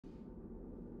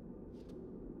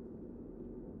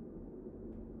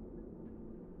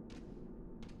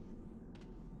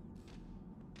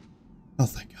Oh,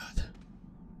 thank God.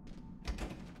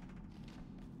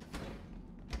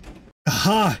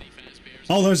 Aha!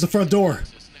 Oh, there's the front door.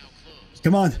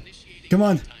 Come on. Come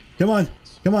on. Come on.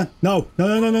 Come on. No. No,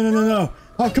 no, no, no, no, no, no.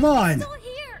 Oh, come on. Still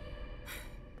here.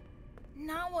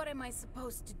 Now what am I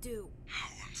supposed to do? How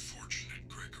unfortunate,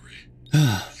 Gregory.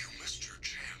 You missed your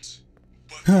chance.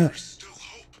 But there's still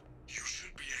hope. You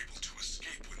should be able to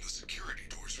escape when the security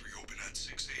doors reopen at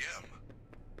 6 a.m.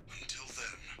 Until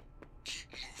then, keep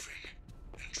moving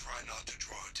and try not to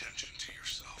draw attention to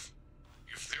yourself.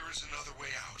 If there is another way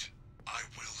out, I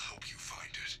will help you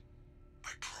find it.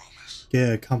 I promise.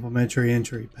 Yeah, complimentary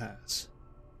entry pass.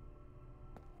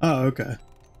 Oh, okay.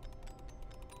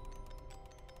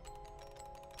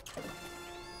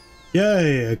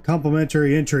 Yay, a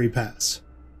complimentary entry pass.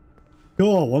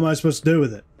 Cool, what am I supposed to do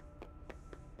with it?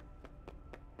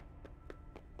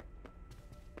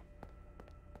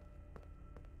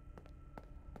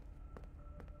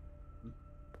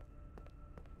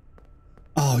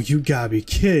 Oh, you gotta be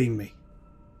kidding me.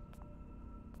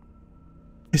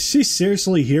 Is she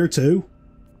seriously here too?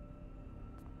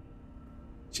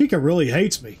 Chica really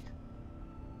hates me.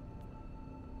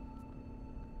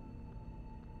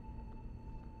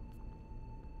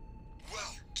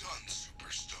 Well done,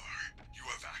 superstar. You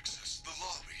have accessed the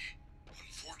lobby.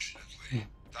 Unfortunately,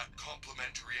 that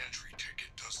complimentary entry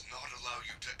ticket does not allow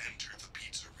you to enter the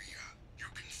pizzeria. You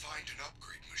can find an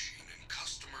upgrade machine in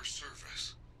customer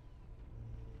service.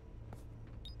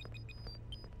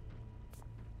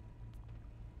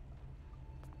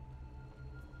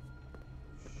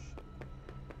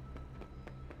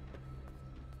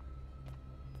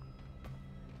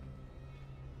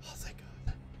 Oh, thank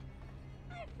God.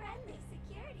 My friendly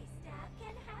security staff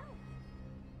can help.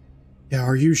 Yeah,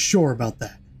 are you sure about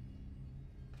that?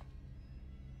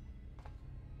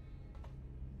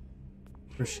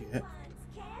 Where's she at?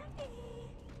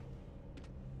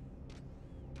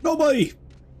 Nobody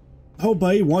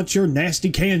wants your nasty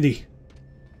candy.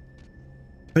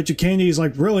 Bet your candy is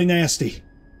like really nasty.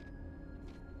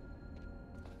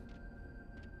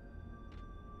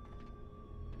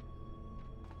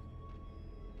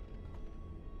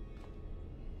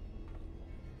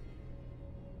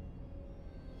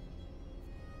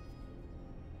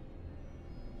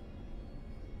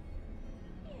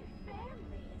 Your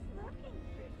family is looking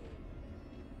for you.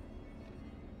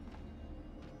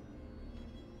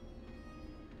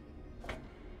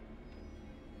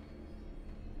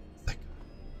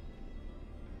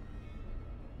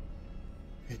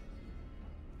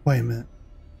 Wait a minute.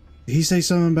 Did he say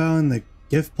something about in the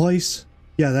gift place?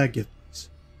 Yeah, that gift place.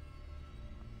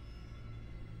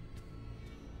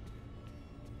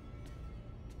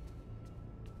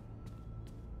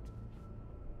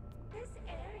 This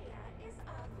area is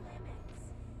off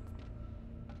limits.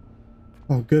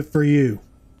 Oh, good for you.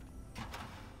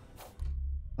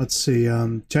 Let's see,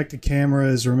 check the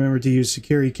cameras. Remember to use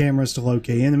security cameras to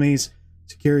locate enemies.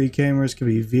 Security cameras can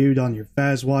be viewed on your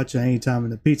Faz watch at any time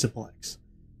in the Pizzaplex.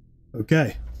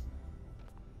 Okay.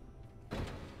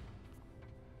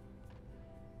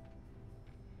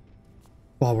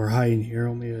 While we're hiding here,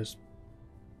 let me just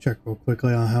check real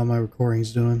quickly on how my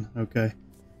recording's doing. Okay.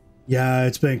 Yeah,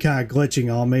 it's been kind of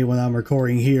glitching on me when I'm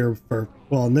recording here for,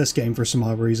 well, in this game for some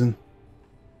odd reason.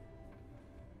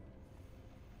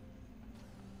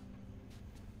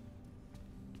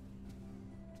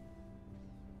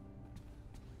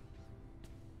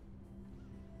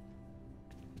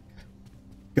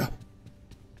 Go.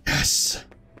 Yes.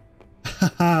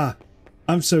 Haha.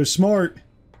 I'm so smart.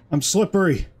 I'm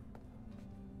slippery.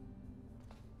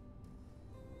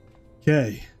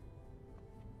 Okay.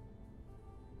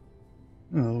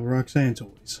 Oh, Roxanne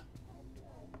toys.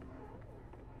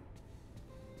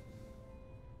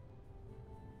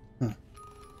 Huh.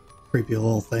 Creepy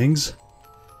little things.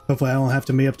 Hopefully I don't have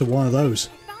to meet up to one of those.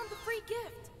 I found the free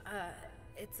gift.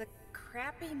 It's a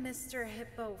crappy Mr.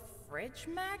 Hippo fridge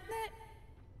magnet?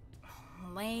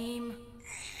 Lame.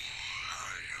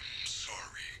 I am sorry,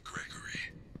 Gregory.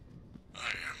 I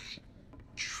am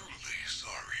truly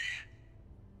sorry.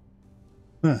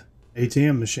 Huh.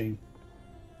 ATM machine.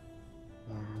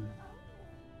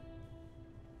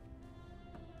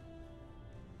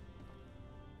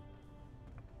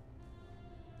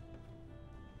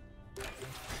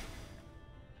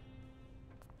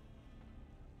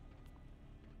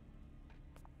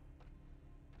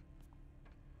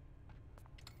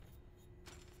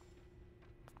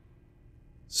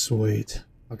 Sweet.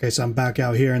 Okay, so I'm back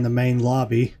out here in the main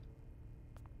lobby.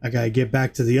 I gotta get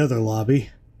back to the other lobby.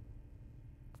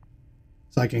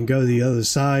 So I can go to the other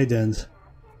side and...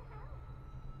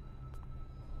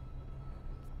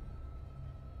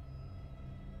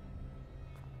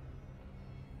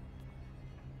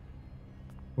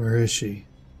 Where is she?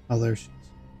 Oh, there she is.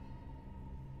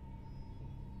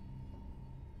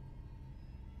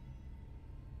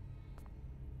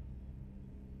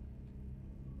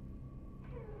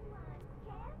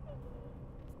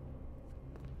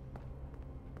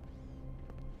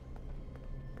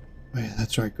 Oh yeah,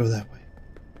 that's right, go that way.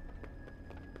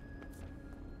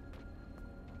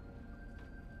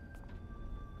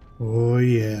 Oh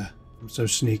yeah, I'm so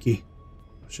sneaky.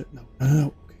 Oh shit, no, no,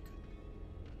 no. Okay,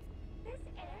 good.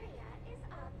 This area is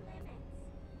off limits.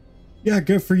 Yeah,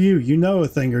 good for you. You know a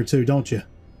thing or two, don't you?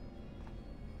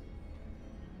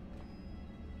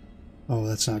 Oh,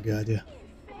 that's not a good idea.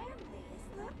 Your family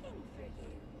is looking for you.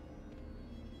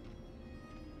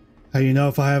 How you know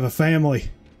if I have a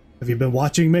family? Have you been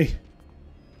watching me?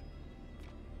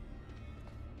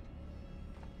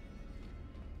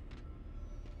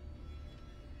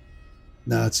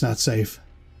 No, it's not safe.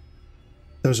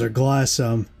 Those are glass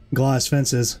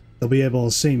fences. They'll be able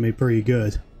to see me pretty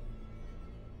good.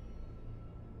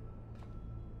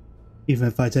 Even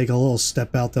if I take a little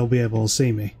step out, they'll be able to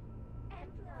see me.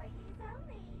 Employees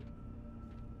only.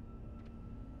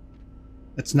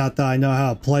 It's not that I know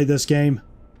how to play this game.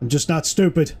 I'm just not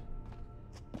stupid.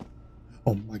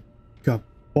 Oh my god.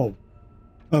 Whoa.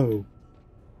 Oh.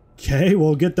 Okay,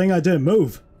 well, good thing I didn't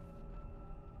move.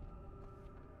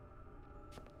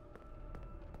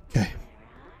 Okay.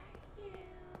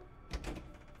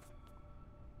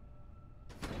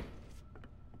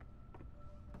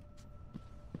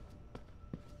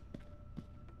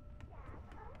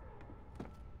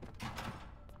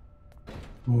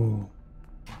 Ooh.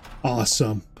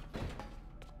 Awesome.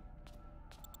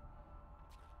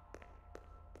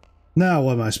 Now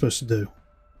what am I supposed to do?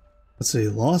 Let's see.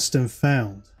 Lost and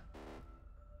found.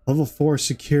 Level 4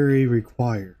 security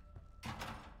required. Our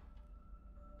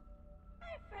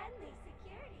friendly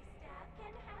security staff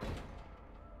can help.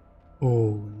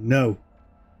 Oh, no.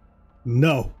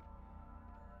 No.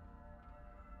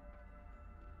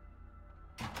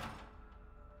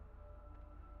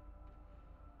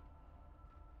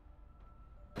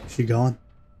 Is she gone?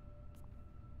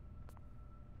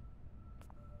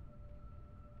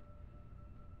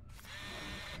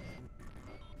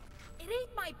 It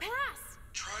ate my pass.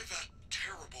 Try that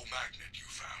terrible magnet you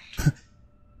found.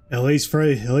 At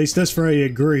least this Freddy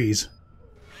agrees.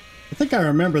 I think I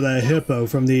remember that hippo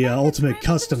from the Ultimate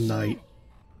Custom Night.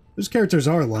 Those characters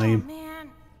are Oh lame. man,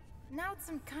 now it's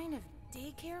some kind of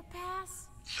daycare pass?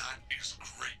 That is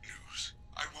great news.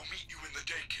 I will meet you in the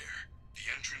daycare. The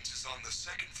entrance is on the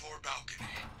second floor balcony.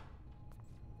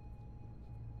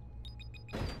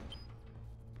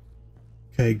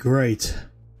 Okay, great.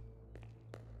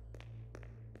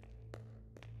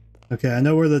 Okay, I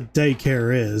know where the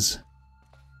daycare is.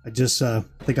 I just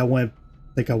think I went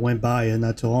by it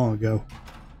not too long ago.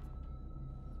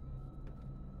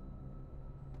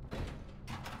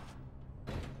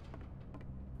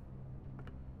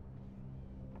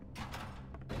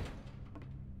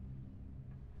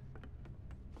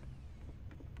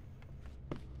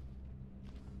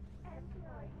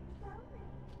 Employees only.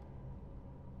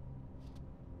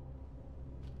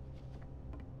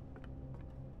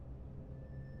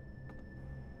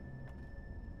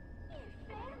 Your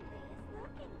family is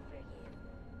looking for you.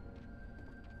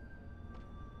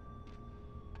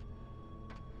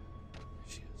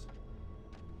 She is.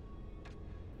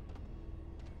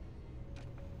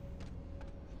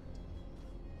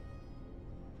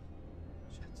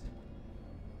 Shit.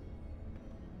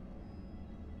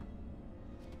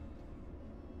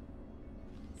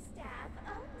 Staff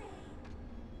only.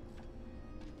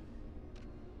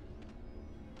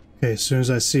 Okay, as soon as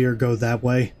I see her go that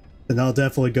way, then I'll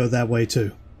definitely go that way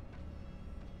too.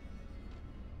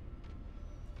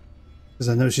 Because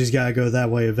I know she's got to go that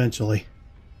way eventually.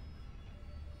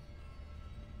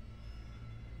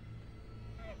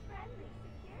 Our friendly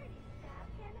security staff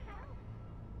can help.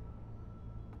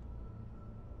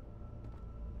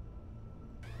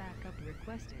 Backup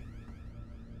requested.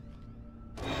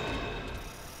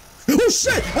 Oh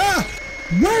shit! Ah!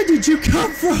 Where did you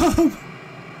come from?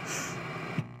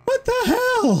 What the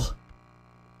hell?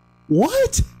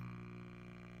 What?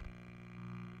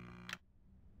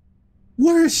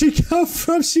 Where did she come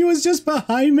from? She was just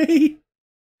behind me?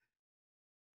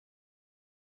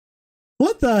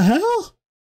 What the hell?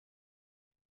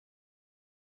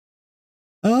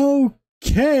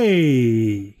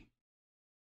 Okay.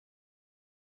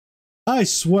 I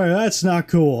swear, that's not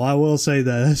cool. I will say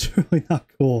that. That's really not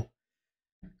cool.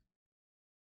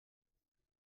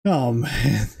 Oh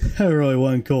man, that really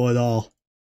wasn't cool at all.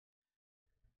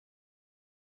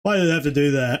 Why did it have to do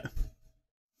that?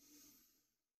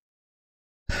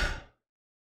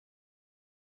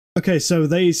 Okay, so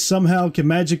they somehow can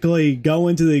magically go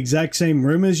into the exact same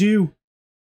room as you?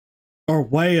 Or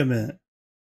wait a minute.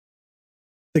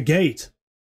 The gate.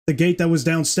 The gate that was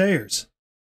downstairs.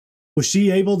 Was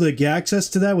she able to get access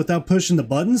to that without pushing the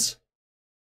buttons?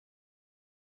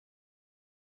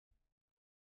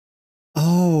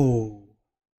 Oh.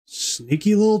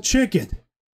 Sneaky little chicken.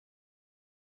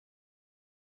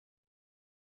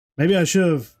 Maybe I should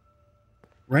have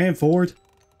ran forward.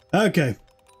 Okay.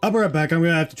 I'll be right back. I'm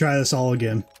going to have to try this all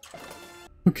again.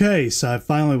 Okay, so I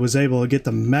finally was able to get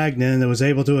the magnet and was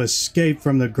able to escape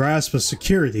from the grasp of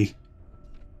security.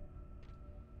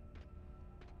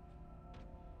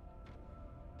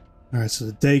 Alright, so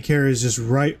the daycare is just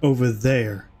right over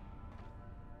there.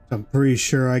 I'm pretty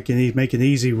sure I can make an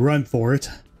easy run for it.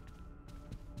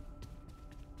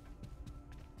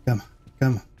 Come on,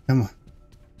 come on, come on.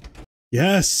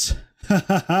 Yes! Ha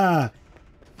ha ha!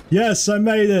 Yes, I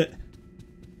made it!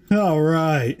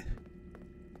 Alright.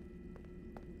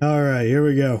 Alright, here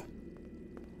we go.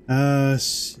 Let's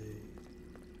see.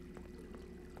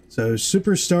 So,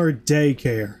 Superstar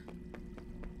Daycare.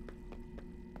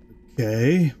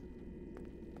 Okay.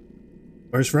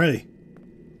 Where's Freddy?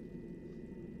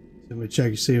 Let me check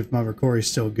and see if my recording's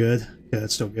still good. Yeah,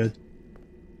 it's still good.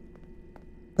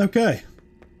 Okay.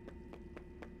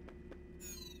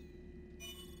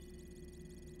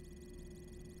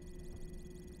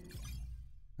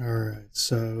 Alright,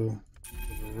 so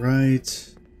to the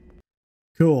right.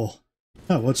 Cool.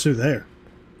 Oh, what's through there?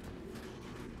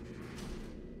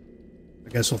 I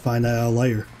guess we'll find that out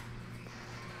later.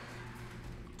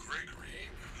 Gregory,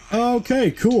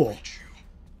 Okay, cool.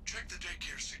 check the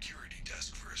daycare security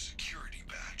desk for a security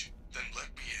badge, then let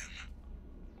me in.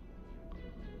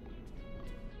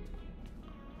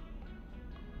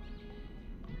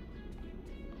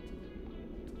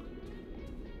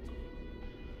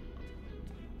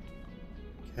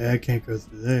 Okay, I can't go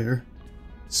through there.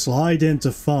 Slide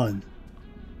into fun.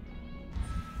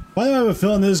 Why do I have a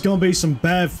feeling this is going to be some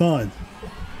bad fun?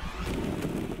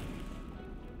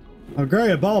 Oh,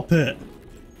 great, a ball pit.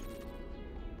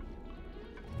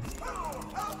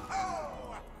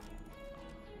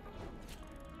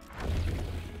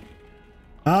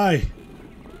 Hi.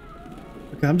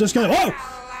 Okay, I'm just gonna. Whoa!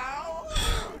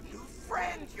 Hello? New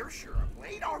friends, you're sure of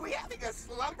late. Are we having a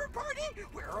slumber party?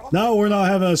 No, we're not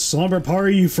having a slumber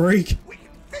party, you freak. We can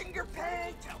finger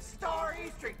paint, tell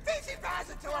stories, drink fizzy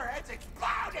fast until our heads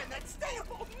explode, and then stay up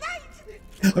all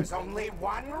night. There's only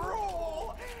one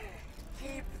rule.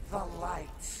 Keep the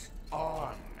lights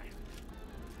on.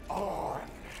 On.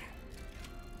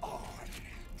 On.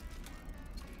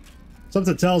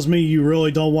 Something tells me you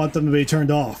really don't want them to be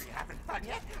turned off. You having fun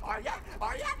yet? Are ya?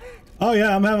 Are ya? Oh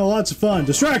yeah, I'm having lots of fun.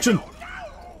 Distraction! Oh, no!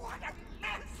 What a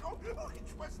mess! Oh, it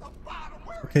was the bottom.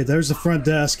 Where Okay, there's the front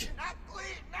desk. not clean,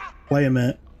 not Wait a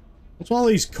minute. What's all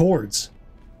these cords?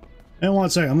 And one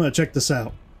second, I'm gonna check this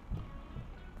out.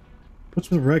 What's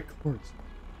with the red cords?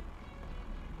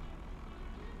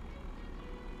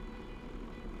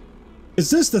 Is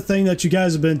this the thing that you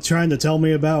guys have been trying to tell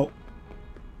me about?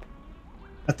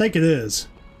 I think it is.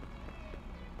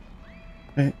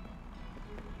 Okay.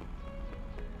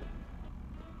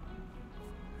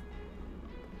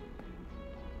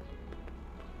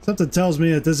 Something tells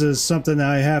me that this is something that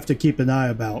I have to keep an eye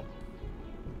about.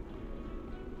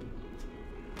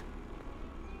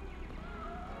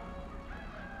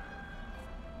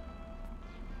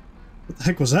 What the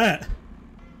heck was that?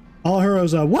 All I heard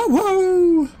was a whoa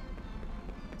whoa! What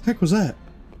the heck was that?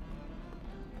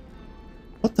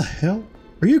 What the hell?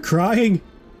 Are you crying?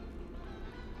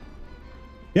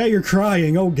 Yeah, you're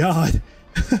crying. Oh god.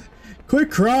 Quit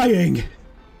crying.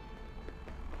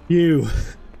 You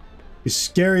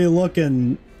scary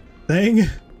looking thing.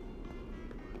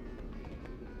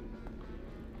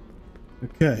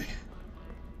 Okay.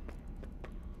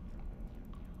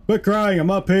 Quit crying, I'm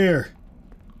up here.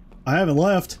 I haven't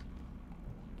left.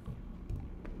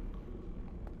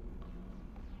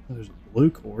 Oh, there's a blue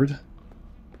cord.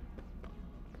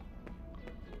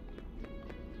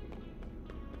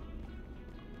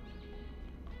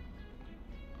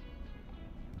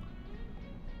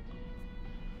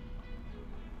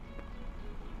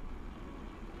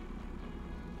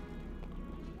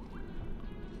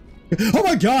 Oh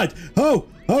my god! Oh,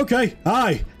 okay.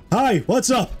 Hi. Hi, what's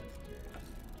up?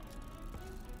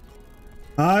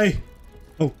 Hi.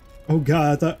 Oh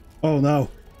god, I thought, oh no.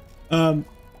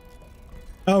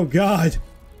 Oh god.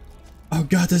 Oh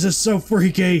god, this is so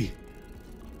freaky.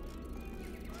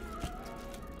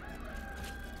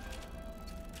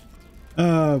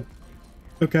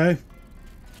 Okay.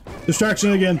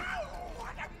 Distraction again. what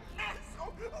a mess.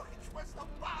 Oh, it was the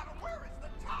bottom. Where is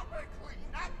the top? Clean,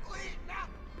 not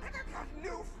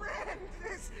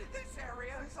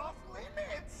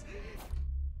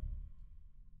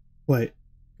Wait,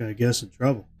 gonna get us in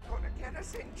trouble. Gonna get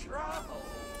us in trouble.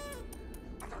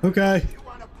 Okay. You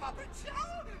want a puppet show?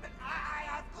 I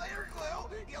have glitter glue.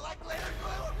 You like glitter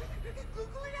glue?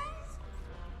 Googly-eyes?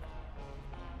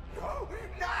 No,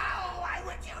 no! Why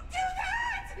would you do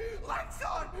that? Lights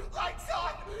on! Lights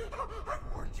on! I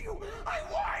warned you! I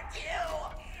warned you!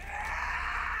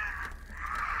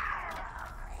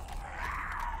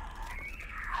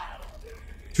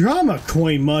 Drama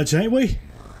queen much, ain't we?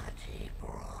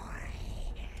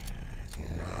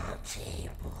 Naughty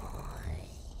boy.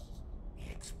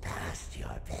 It's past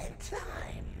your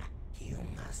bedtime. You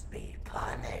must be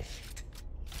punished.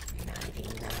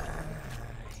 Nighty-night.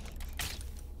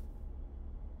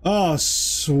 Oh,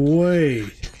 sweet. I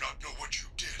do not know what you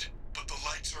did, but the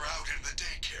lights are out in the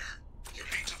daycare. You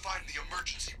need to find the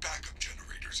emergency backup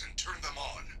generators and turn them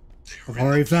on. They are I've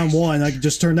already found one. I can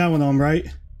just turn that one on, right?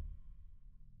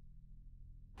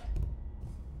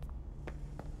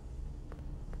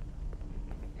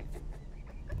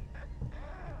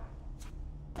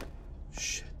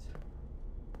 Shit.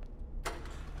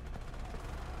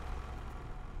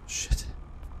 Shit.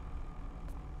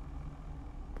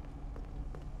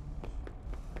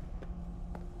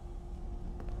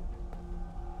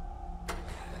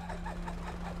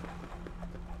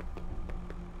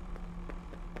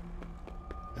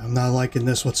 I'm not liking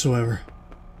this whatsoever.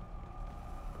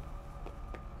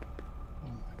 Oh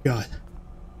my god.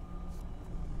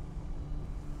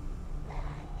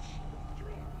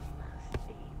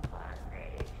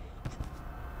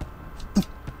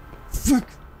 Fuck.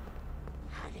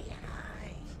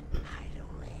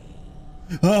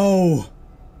 Oh.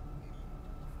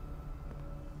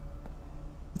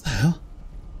 What the hell?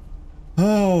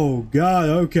 Oh god,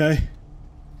 okay.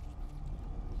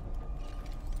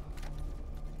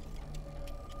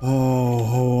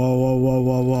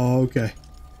 Oh, okay.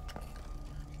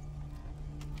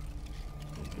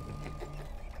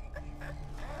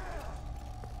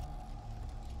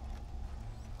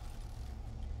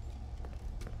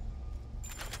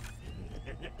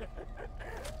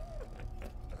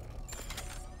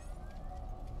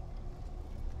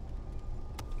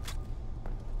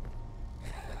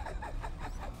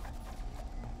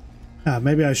 Ah,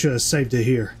 maybe I should have saved it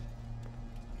here.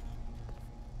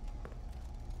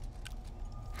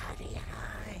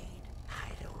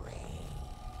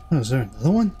 Oh, is there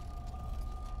another one?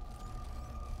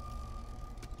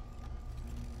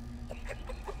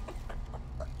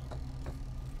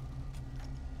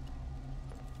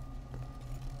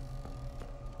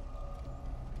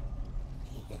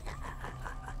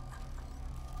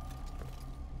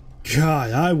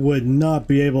 God, I would not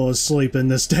be able to sleep in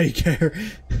this daycare.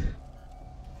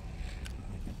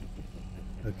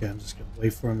 Okay, I'm just gonna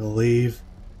wait for him to leave.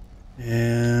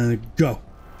 And go.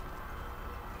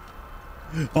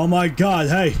 Oh my god,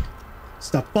 hey!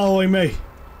 Stop following me!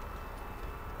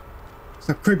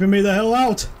 Stop creeping me the hell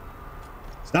out!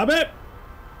 Stop it!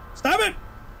 Stop it!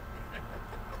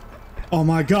 Oh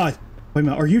my god! Wait a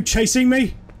minute, are you chasing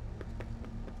me?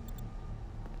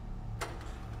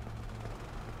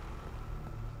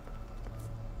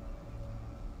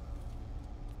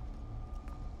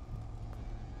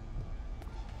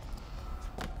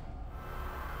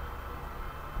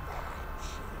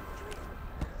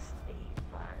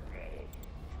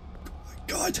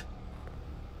 God.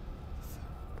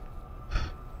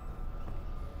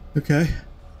 Okay.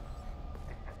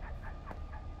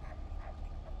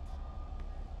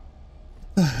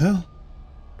 What the hell?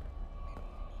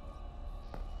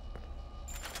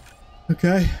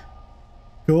 Okay.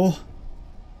 Cool.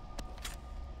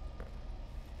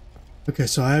 Okay,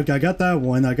 so I got that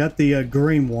one. I got the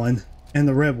green one and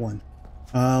the red one.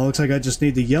 Looks like I just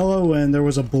need the yellow and there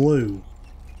was a blue.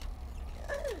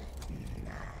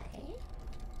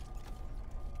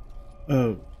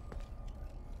 Oh.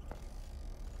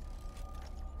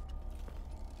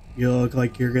 You look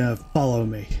like you're gonna follow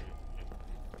me.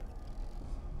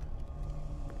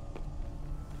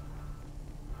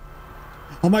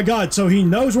 Oh my god, so he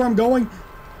knows where I'm going?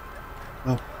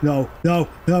 Oh, no, no,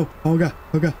 no, oh god,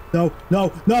 no, no,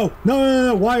 no, no, no,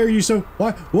 no, why are you so,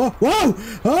 why, whoa, whoa,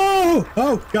 oh,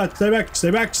 oh, god, stay back, stay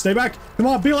back, stay back, come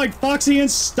on, be like Foxy and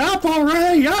stop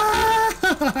already,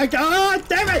 ah, god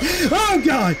damn it, oh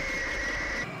god.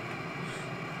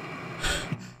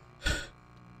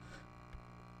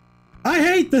 I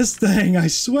hate this thing, I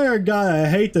swear to god, I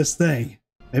hate this thing.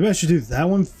 Maybe I should do that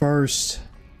one first.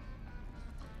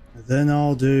 Then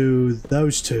I'll do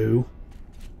those two.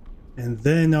 And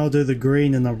then I'll do the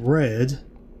green and the red.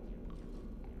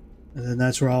 And then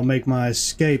that's where I'll make my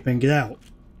escape and get out.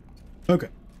 Okay.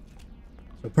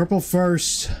 So purple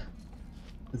first.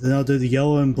 And then I'll do the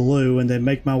yellow and blue, and then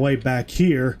make my way back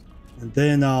here, and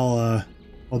then I'll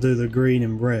do the green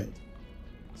and red,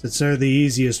 since they're the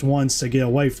easiest ones to get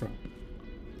away from.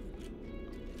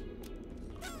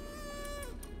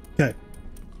 Okay,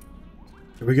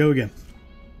 here we go again.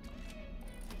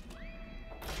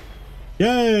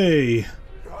 Yay!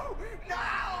 Oh, no!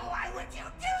 Why would you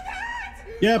do that?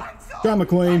 Yep, My son, drama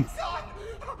queen. my son.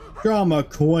 Drama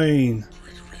queen.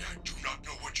 Gregory, I do not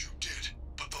know what you did,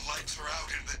 but the lights are out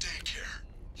in the daycare.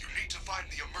 You need to find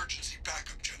the emergency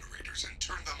backup generators and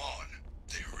turn them on.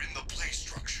 They are in the play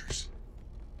structures.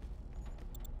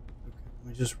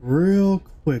 Let me just real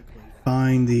quickly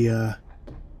find the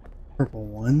purple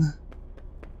one.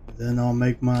 Then I'll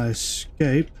make my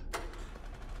escape.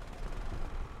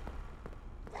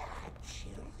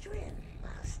 Children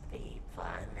must be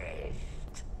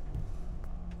punished.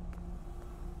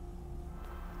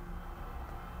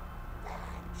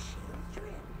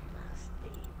 Children must be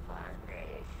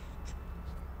punished.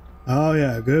 Oh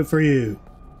yeah, good for you.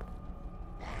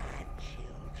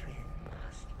 Children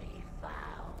must be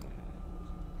found.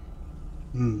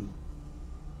 Hmm.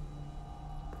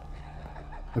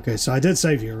 Okay, so I did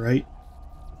save you, right?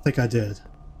 I think I did.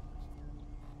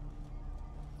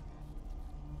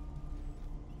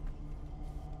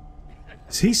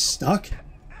 Is he stuck?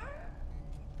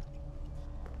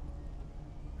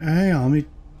 Hang on, let me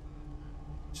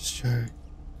just check.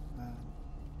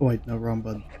 Oh, wait, no, wrong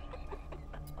button.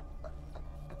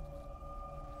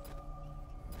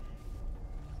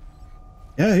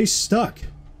 Yeah, he's stuck.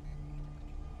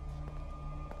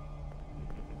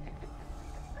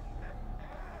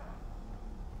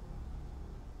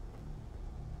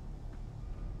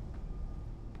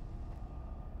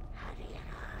 How do you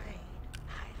hide?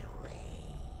 Hide away.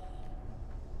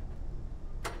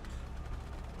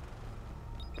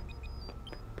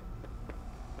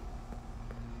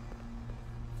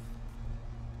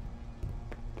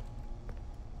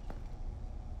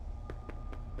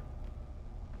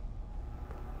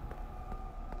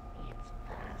 It's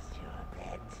past your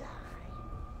bedtime.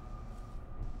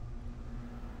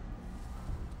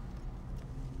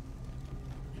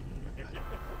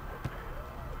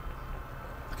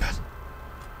 Oh, God.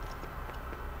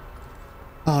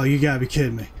 Oh, you gotta be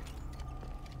kidding me.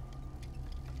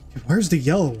 Dude, where's the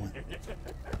yellow one?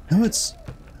 No, it's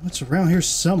around here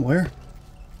somewhere.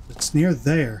 It's near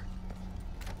there.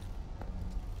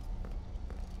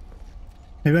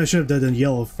 Maybe I should have done the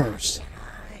yellow first.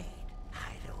 Hide.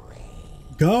 Hide away.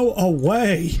 Go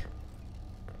away!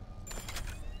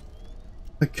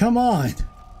 But come on!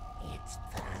 It's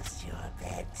past your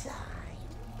bedtime.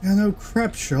 Yeah, no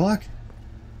crap, Sherlock.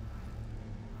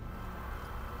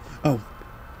 Oh.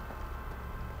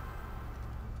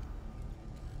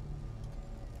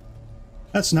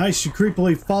 That's nice, you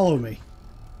creepily follow me.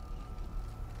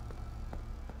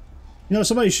 You know,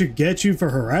 somebody should get you for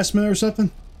harassment or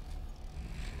something.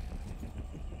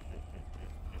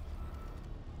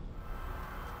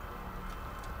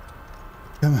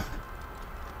 Come on.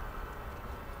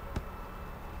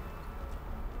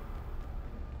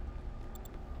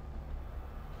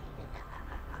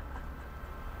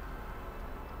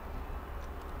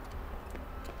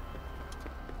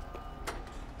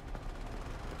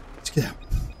 Let's get out.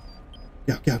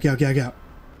 Get out. Come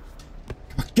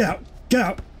on, get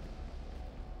out.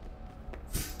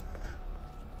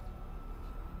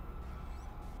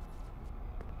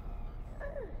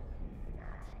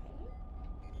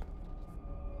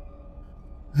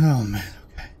 Oh man,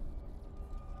 okay.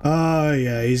 Oh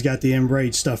yeah, he's got the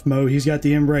enrage stuff mode. He's got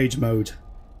the enrage mode.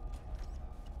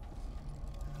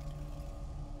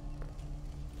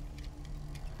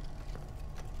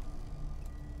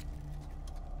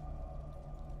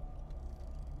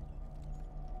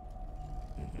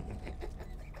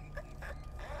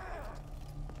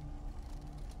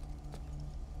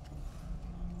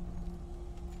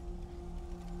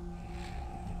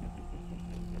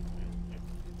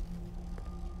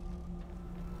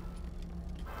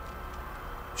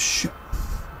 Shit.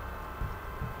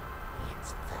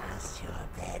 It's past your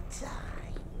bedtime.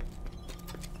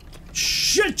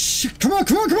 Shit! Come on!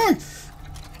 Come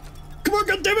on,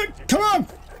 goddammit! Come on!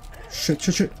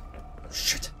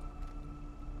 Shit.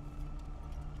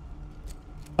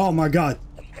 Oh my god.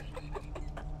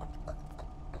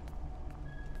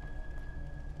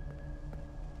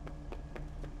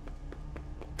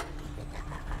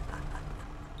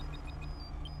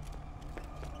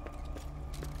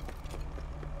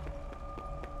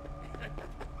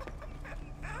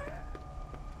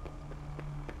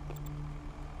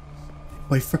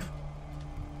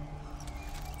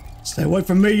 Stay away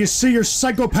from me, you see, you're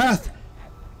psychopath!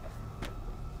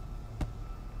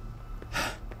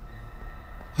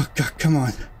 God, come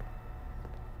on.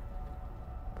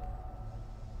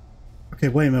 Okay,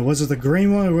 wait a minute. Was it the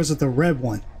green one or was it the red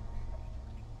one?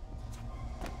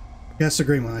 That's the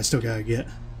green one I still gotta get.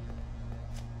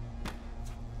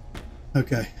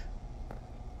 Okay.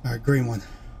 Alright, green one.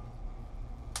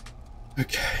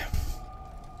 Okay.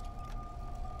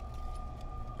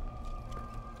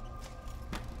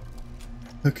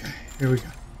 Okay, here we go.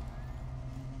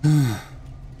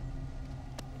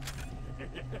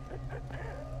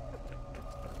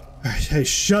 Alright, hey,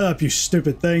 shut up, you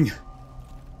stupid thing.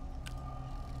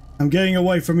 I'm getting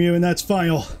away from you, and that's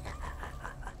final.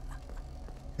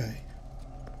 Okay.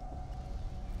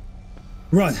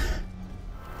 Run!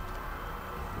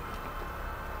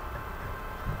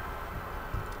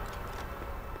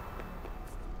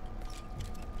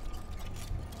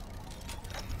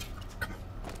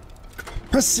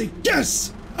 Press C.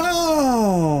 Yes!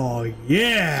 Oh,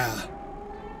 yeah!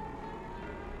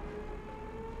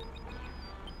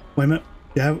 Wait a minute.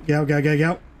 Get out, get out, get out, get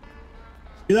out.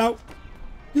 Get out!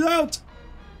 Get out!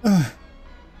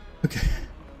 Okay.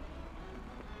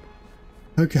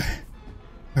 Okay.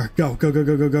 Alright, go, go, go,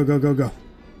 go, go, go, go, go, go.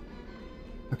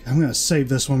 Okay, I'm gonna save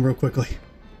this one real quickly.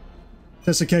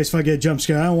 Just in case if I get jump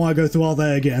scared, I don't want to go through all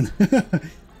that again.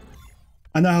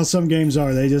 I know how some games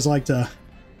are. They just like to...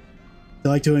 They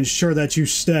like to ensure that you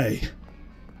stay.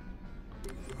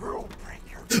 Rule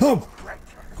breaker. Oh!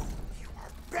 You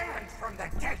are banned from the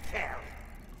daycare.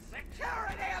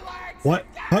 Security alert! What?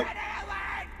 Security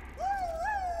alert!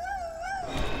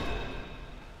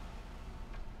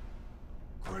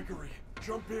 Gregory,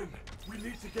 jump in. We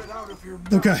need to get out of here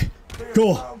now. Okay, They have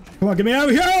cool. found you. Come on, get me out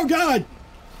of here! Oh, God!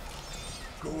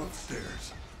 Go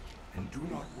upstairs. And do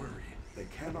not worry. They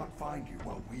cannot find you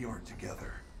while we are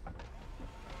together.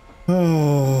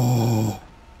 Oh.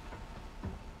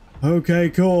 Okay,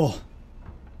 cool.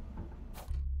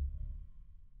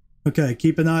 Okay,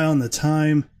 keep an eye on the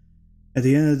time. At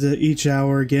the end of each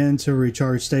hour, again to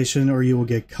recharge station or you will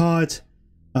get caught.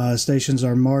 Stations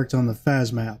are marked on the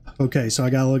FAS map. Okay, so I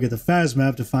gotta look at the FAS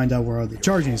map to find out where all the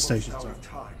charging stations Out are. of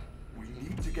time. We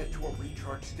need to get to a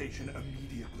recharge station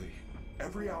immediately.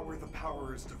 Every hour the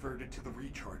power is diverted to the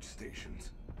recharge stations.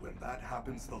 When that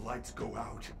happens, the lights go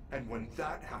out. And when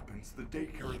that happens, the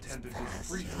daycare attendant is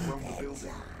free to roam the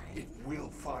building. It will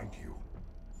find you.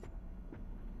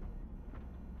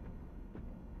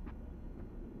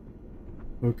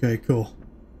 Okay, cool.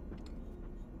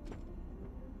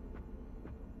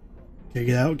 Okay,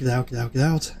 get out, get out, get out, get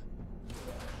out.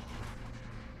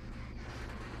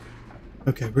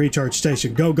 Okay, recharge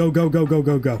station. Go, go, go, go, go,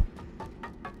 go, go.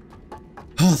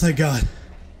 Oh, thank God.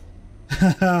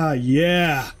 Haha,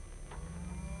 yeah.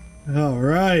 All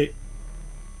right.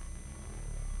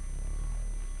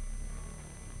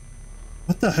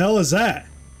 What the hell is that?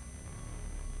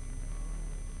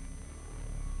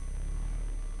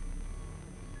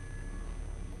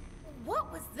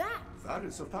 What was that? That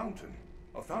is a fountain.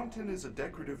 A fountain is a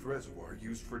decorative reservoir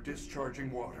used for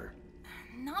discharging water.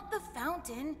 Not the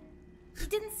fountain. You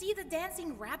didn't see the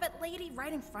dancing rabbit lady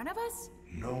right in front of us?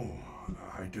 No,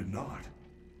 I did not.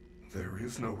 There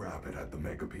is no rabbit at the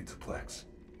Mega Pizzaplex.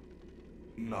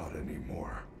 Not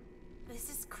anymore. This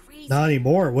is crazy. Not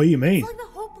anymore. What do you mean? It's like the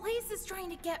whole place is trying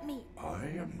to get me. I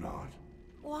am not.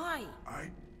 Why? I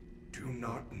do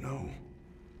not know.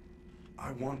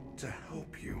 I want to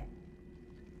help you.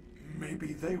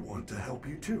 Maybe they want to help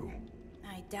you too.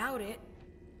 I doubt it.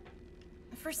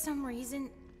 For some reason,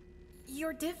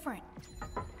 you're different.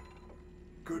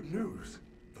 Good news.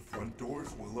 The front doors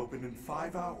will open in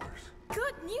 5 hours.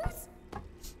 Good news?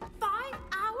 5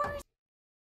 hours?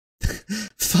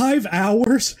 5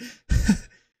 hours?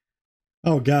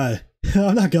 Oh, God.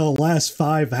 I'm not gonna last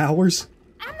 5 hours.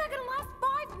 I'm not gonna last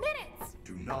 5 minutes!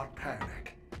 Do not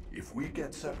panic. If we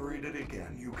get separated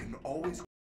again, you can always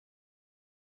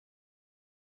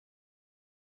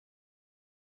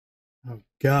Oh,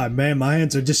 God, man, my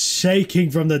hands are just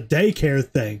shaking from the daycare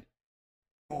thing.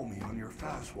 call me on your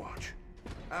fast watch.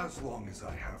 As long as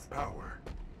I have power.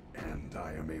 And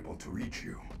I am able to reach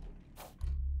you.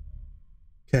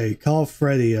 Okay, call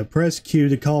Freddy. Press Q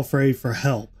to call Freddy for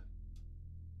help.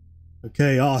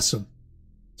 Okay, awesome.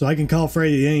 So I can call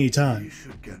Freddy at any We time.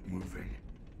 should get moving.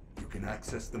 You can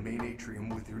access the main atrium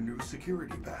with your new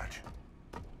security badge.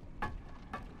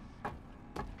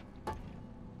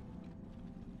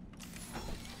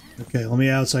 Okay, let me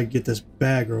out so I can get this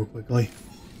bag real quickly.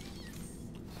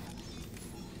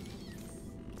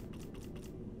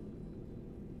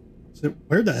 So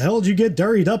where the hell did you get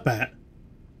dirtied up at?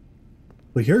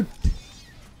 Well, you're...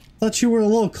 Thought you were a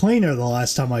little cleaner the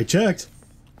last time I checked.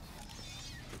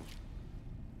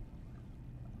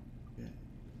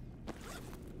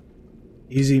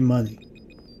 Easy money.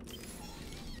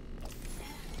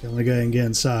 Okay, let me go ahead and get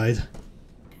inside.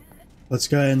 Let's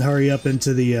go ahead and hurry up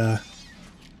into the,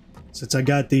 since I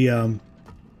got the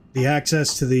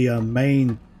access to the,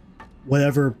 main,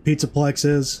 whatever Pizzaplex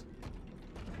is.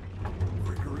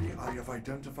 Gregory, I have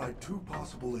identified 2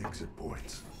 possible exit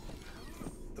points.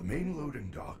 The main loading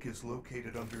dock is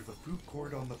located under the food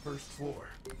court on the 1st floor.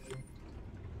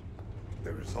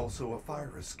 There is also a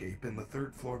fire escape in the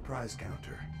 3rd floor prize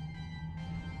counter.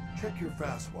 Check your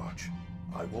fast watch.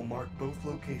 I will mark both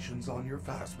locations on your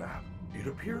fast map. It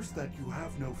appears that you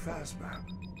have no fast map.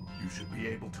 You should be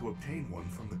able to obtain one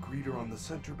from the greeter on the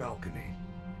center balcony.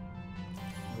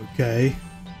 Okay.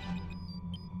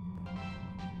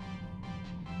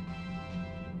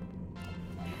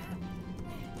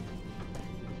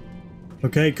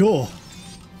 Okay, cool.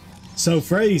 So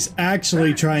Freddy's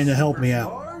actually trying to help me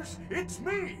out. Superstars, it's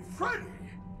me, Freddy!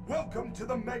 Welcome to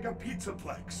the Mega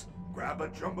Pizzaplex. Grab a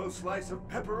jumbo slice of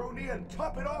pepperoni and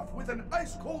top it off with an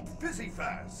ice-cold Fizzy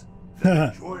Fazz.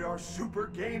 Then enjoy our super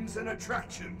games and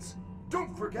attractions.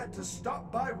 Don't forget to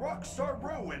stop by Rockstar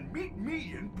Row and meet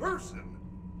me in person.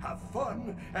 Have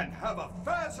fun and have a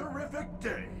Fazzerific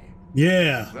day.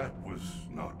 Yeah. That was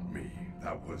not me.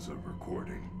 That was a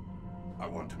recording. I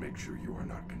want to make sure you are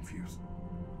not confused.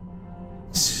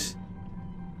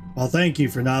 Well, thank you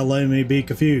for not letting me be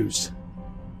confused.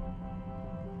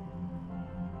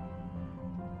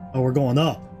 Oh, we're going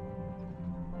up.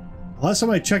 Last time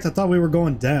I checked, I thought we were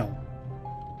going down.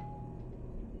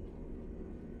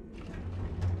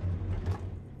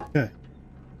 Okay.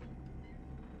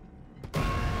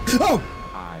 Oh!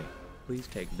 Hi. Please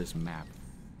take this map.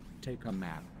 Take a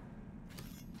map.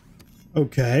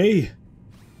 Okay.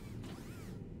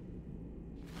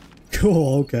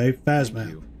 Cool, okay. Fast map.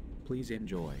 Thank you. Please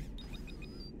enjoy.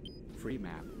 Free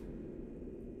map.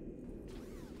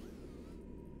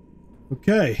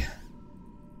 Okay.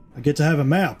 I get to have a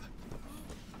map.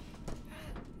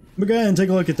 Let me go ahead and take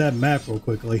a look at that map real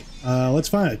quickly. Let's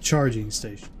find a charging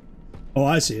station. Oh,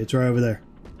 I see. It's right over there.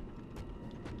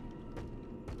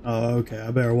 Oh, okay.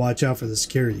 I better watch out for the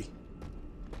security.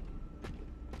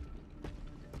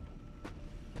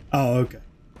 Oh, okay.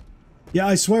 Yeah,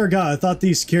 I swear to God, I thought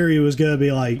the security was gonna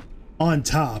be, like, on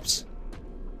tops.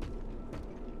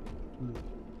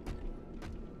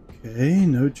 Okay,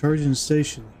 no charging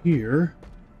station here.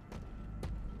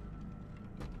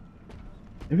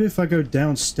 Maybe if I go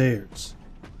downstairs.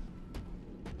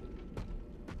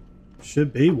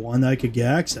 Should be one I could get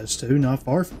access to, not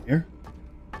far from here.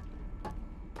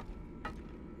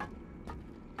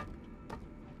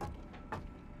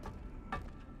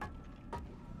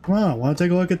 Come on, I want to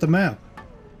take a look at the map.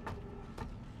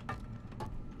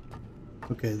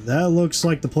 Okay, that looks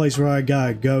like the place where I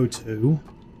gotta go to.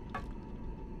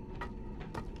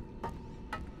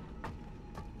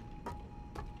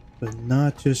 But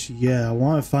not just yet. I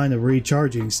want to find a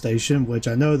recharging station, which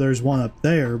I know there's one up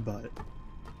there, but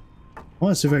I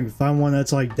want to see if I can find one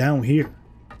that's like down here.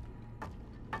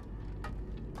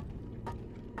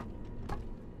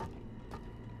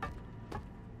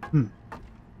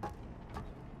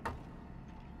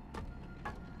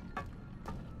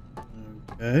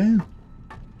 Okay.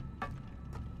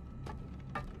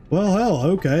 Well, hell,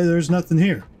 okay, there's nothing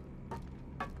here.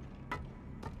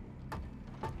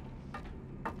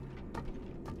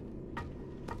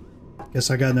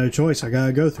 Guess I got no choice. I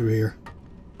gotta go through here.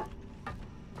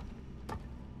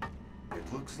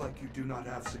 It looks like you do not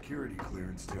have security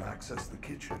clearance to access the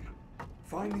kitchen.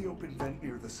 Find the open vent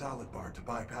near the salad bar to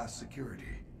bypass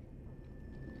security.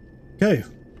 Okay,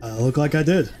 look like I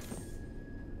did.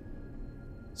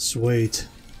 Sweet.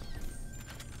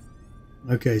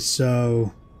 Okay,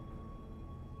 so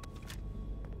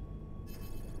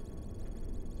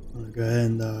I'll go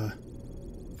ahead and all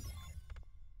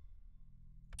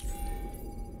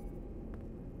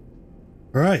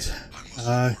right. I must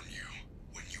warn you,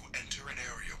 when you enter an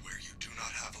area where you do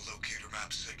not have a locator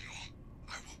map signal,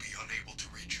 I will be unable to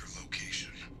reach your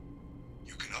location.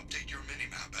 You can update your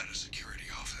minimap at a security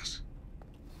office.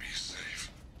 Be safe.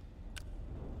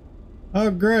 Oh,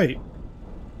 great.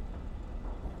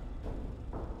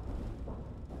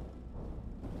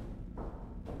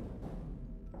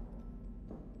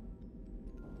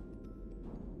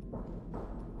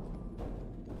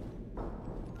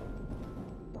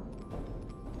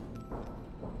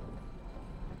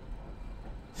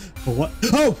 What?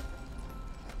 Oh!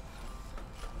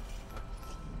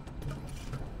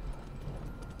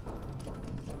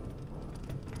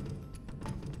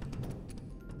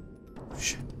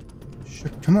 Shit.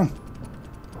 Shit, come on.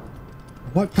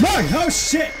 What? Come on! Oh,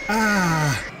 shit!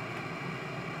 Ah!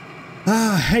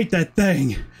 Ah, I hate that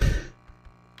thing.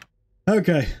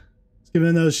 Okay, let's give it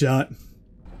another shot.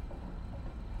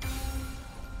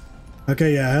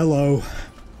 Okay, yeah, hello.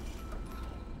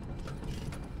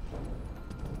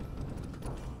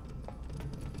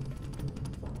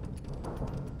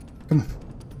 Come on.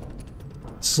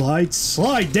 Slide,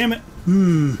 slide, damn it!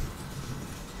 Well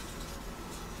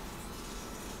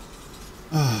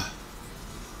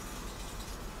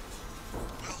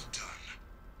done.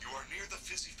 You are near the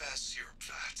fizzy fast syrup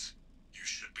vat. You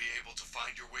should be able to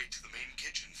find your way to the main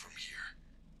kitchen from here.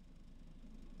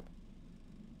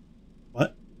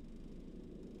 What?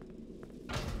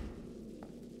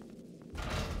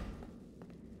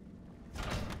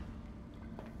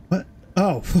 What?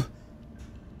 Oh.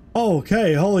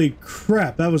 Okay, holy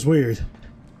crap, that was weird.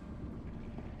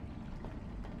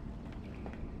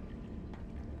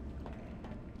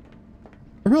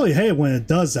 I really hate when it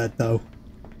does that though,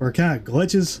 or it kind of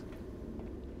glitches.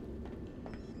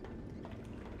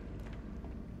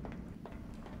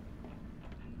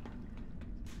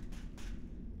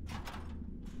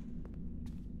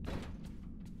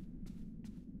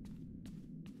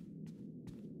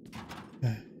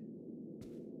 Okay.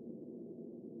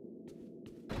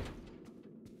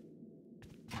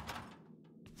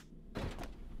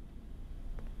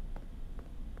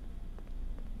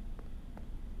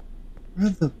 Where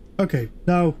the... Okay,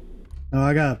 no. No,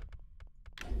 I got...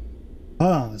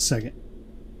 Hold on a second.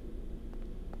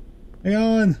 Hang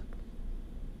on.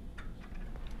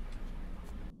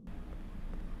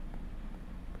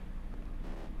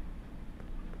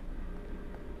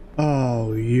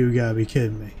 Oh, you gotta be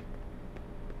kidding me.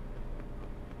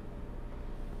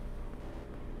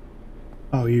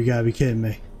 Oh, you gotta be kidding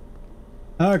me.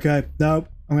 Okay, nope.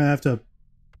 I'm gonna have to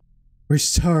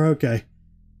restart. Okay.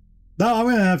 No, I'm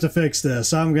gonna have to fix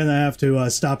this. I'm gonna have to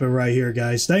stop it right here,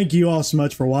 guys. Thank you all so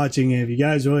much for watching. And if you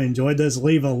guys really enjoyed this,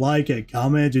 leave a like and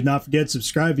comment. Do not forget to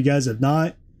subscribe if you guys have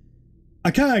not.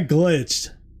 I kind of glitched.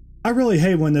 I really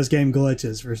hate when this game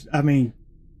glitches. I mean,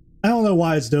 I don't know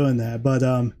why it's doing that, but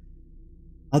I'll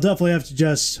definitely have to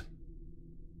just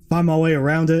find my way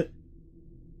around it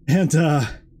and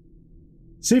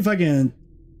see if I can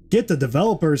get the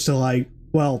developers to, like,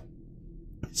 well,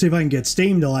 see if I can get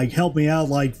Steam to, like, help me out,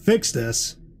 like, fix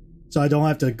this so I don't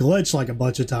have to glitch like a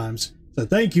bunch of times. So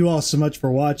thank you all so much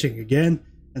for watching again,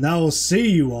 and I will see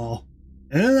you all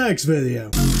in the next video.